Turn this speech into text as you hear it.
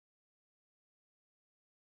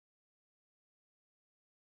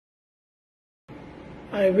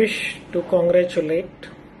I wish to congratulate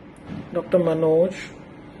Dr. Manoj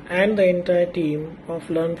and the entire team of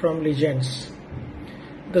Learn from Legends,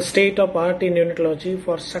 the state of art in neonatology,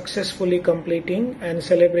 for successfully completing and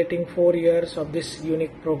celebrating 4 years of this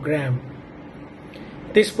unique program.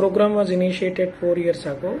 This program was initiated 4 years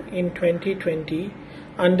ago in 2020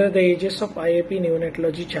 under the aegis of IAP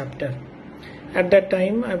Neonatology chapter. At that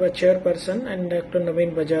time, I was chairperson and Dr.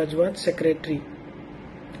 Naveen Bajaj was secretary.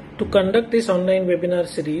 To conduct this online webinar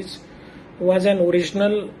series was an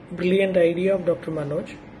original brilliant idea of Dr.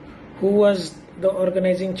 Manoj, who was the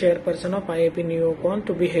organizing chairperson of IAP Neocon,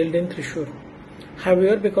 to be held in Thrissur.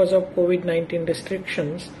 However, because of COVID-19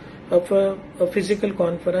 restrictions, a physical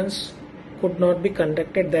conference could not be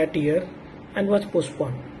conducted that year and was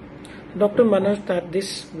postponed. Dr. Manoj thought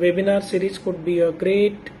this webinar series could be a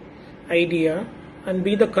great idea and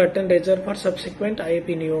be the curtain raiser for subsequent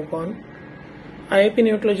IAP Neocon. IAP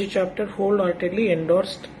Neonatology chapter wholeheartedly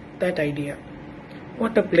endorsed that idea.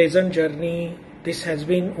 What a pleasant journey this has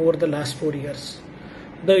been over the last 4 years.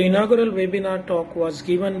 The inaugural webinar talk was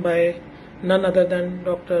given by none other than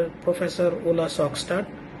Dr. Professor Ola Saugstad.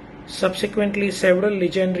 Subsequently, several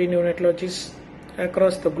legendary neonatologists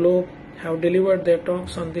across the globe have delivered their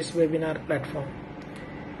talks on this webinar platform.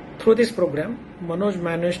 Through this program, Manoj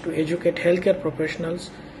managed to educate healthcare professionals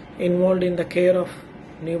involved in the care of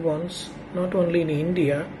newborns, not only in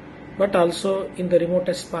India, but also in the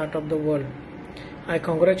remotest part of the world. I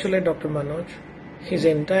congratulate Dr. Manoj, his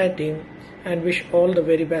entire team, and wish all the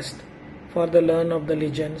very best for the Learn of the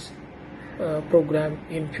Legends program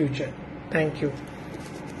in future. Thank you.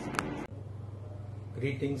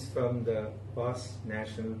 Greetings from the past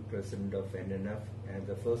National President of NNF and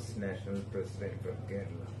the first National President from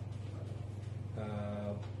Kerala.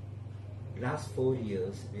 Last 4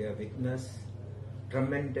 years, we have witnessed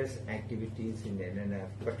tremendous activities in NNF,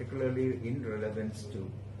 particularly in relevance to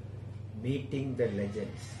meeting the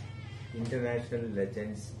legends, international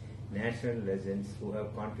legends, national legends who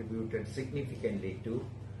have contributed significantly to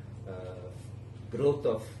growth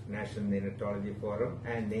of National Neonatology Forum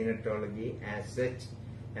and neonatology as such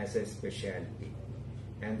as a specialty.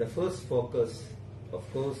 And the first focus, of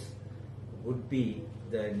course, would be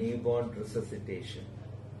the newborn resuscitation.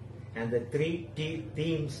 And the three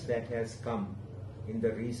themes that has come in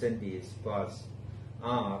the recent years past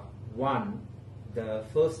are: one, the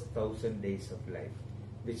first 1,000 days of life,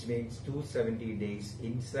 which means 270 days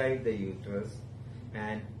inside the uterus,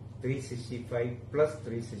 and 365 plus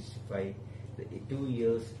 365, 2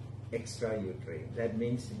 years extra uterine. That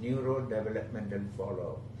means neurodevelopmental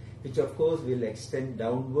follow-up, which of course will extend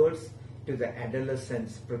downwards to the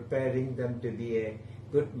adolescents, preparing them to be a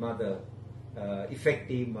good mother,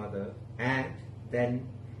 effective mother, and then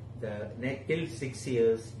till 6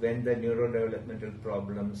 years when the neurodevelopmental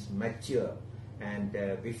problems mature and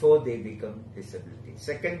before they become disability.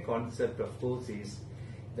 Second concept, of course, is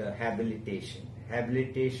the habilitation.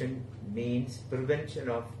 Habilitation means prevention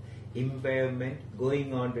of impairment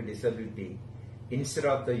going on to disability instead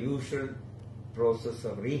of the usual process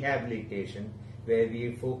of rehabilitation, where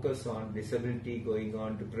we focus on disability going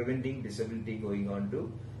on to preventing disability going on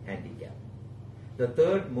to handicap. The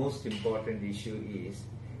third most important issue is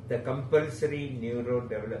the compulsory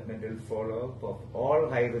neurodevelopmental follow-up of all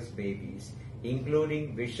high-risk babies,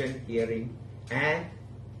 including vision, hearing, and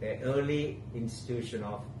early institution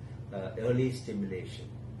of early stimulation.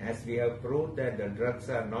 As we have proved that the drugs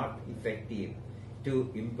are not effective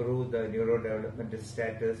to improve the neurodevelopmental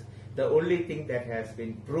status, the only thing that has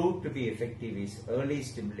been proved to be effective is early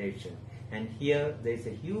stimulation. And here there is a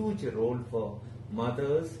huge role for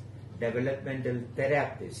mothers, developmental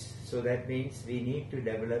therapists. So that means we need to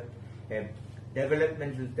develop a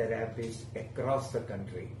developmental therapists across the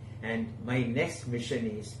country. And my next mission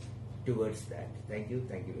is towards that. Thank you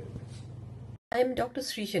very much. I am Dr.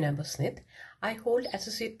 Sri Shinabasnit. I hold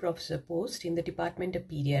Associate Professor post in the Department of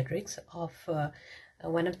Pediatrics of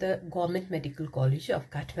one of the Government Medical College of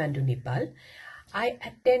Kathmandu, Nepal. I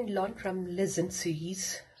attend Learn from Legends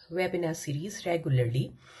series, webinar series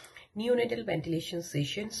regularly. Neonatal ventilation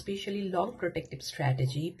sessions, especially long protective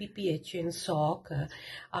strategy, PPHN, SOC,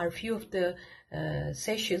 are few of the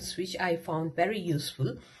sessions which I found very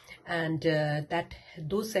useful, and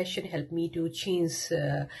those sessions helped me to change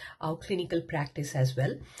our clinical practice as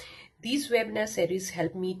well. These webinar series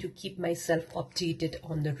help me to keep myself updated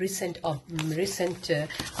on the recent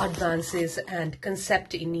advances and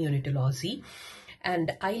concept in neonatology,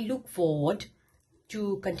 and I look forward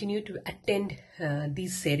to continue to attend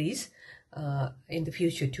these series in the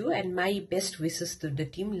future too, and my best wishes to the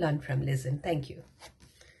team Learn from Legends. Thank you.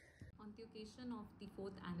 On the occasion occasion of the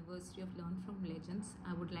 4th anniversary of Learn from Legends,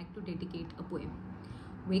 I would like to dedicate a poem.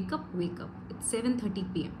 Wake up, it's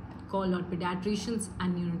 7:30 p.m. Call our pediatricians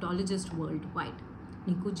and neonatologists worldwide.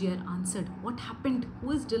 Niku GR answered, what happened?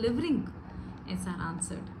 Who is delivering? SR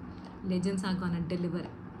answered, Legends are gonna deliver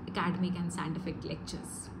academic and scientific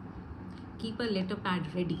lectures. Keep a letter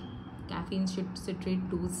pad ready. Caffeine citrate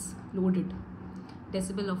dose loaded.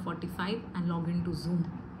 Decibel of 45 and log into Zoom.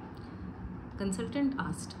 Consultant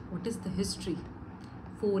asked, what is the history?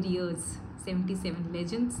 4 years, 77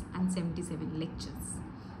 legends and 77 lectures.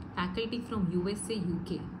 Faculty from USA,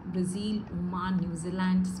 UK, Brazil, Oman, New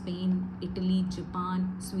Zealand, Spain, Italy,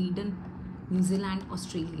 Japan, Sweden, New Zealand,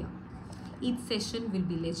 Australia. Each session will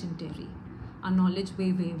be legendary. Our knowledge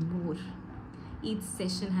way more. Each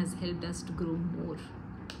session has helped us to grow more.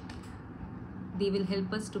 They will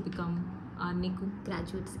help us to become our NICU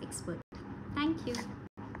graduates expert. Thank you.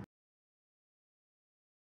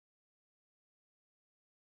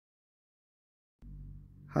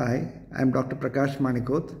 Hi, I am Dr. Prakash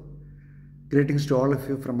Manikot. Greetings to all of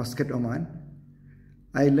you from Muscat, Oman.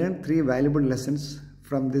 I learned 3 valuable lessons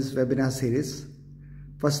from this webinar series.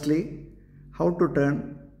 Firstly, how to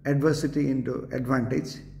turn adversity into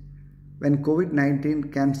advantage. When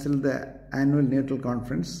COVID-19 cancelled the annual Neonatal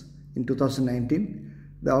conference in 2019,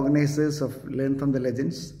 the organizers of Learn from the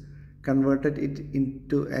Legends converted it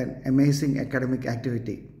into an amazing academic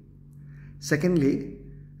activity. Secondly,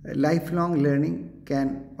 lifelong learning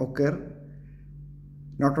can occur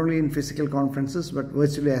not only in physical conferences but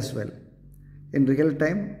virtually as well, in real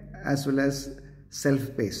time as well as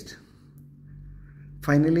self-paced.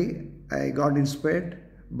 Finally, I got inspired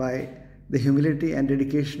by the humility and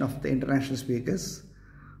dedication of the international speakers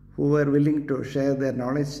who were willing to share their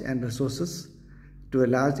knowledge and resources to a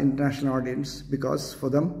large international audience, because for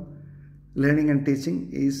them, learning and teaching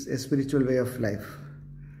is a spiritual way of life.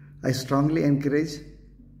 I strongly encourage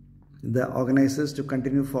the organizers to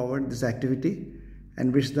continue forward this activity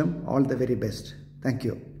and wish them all the very best. Thank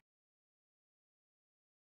you.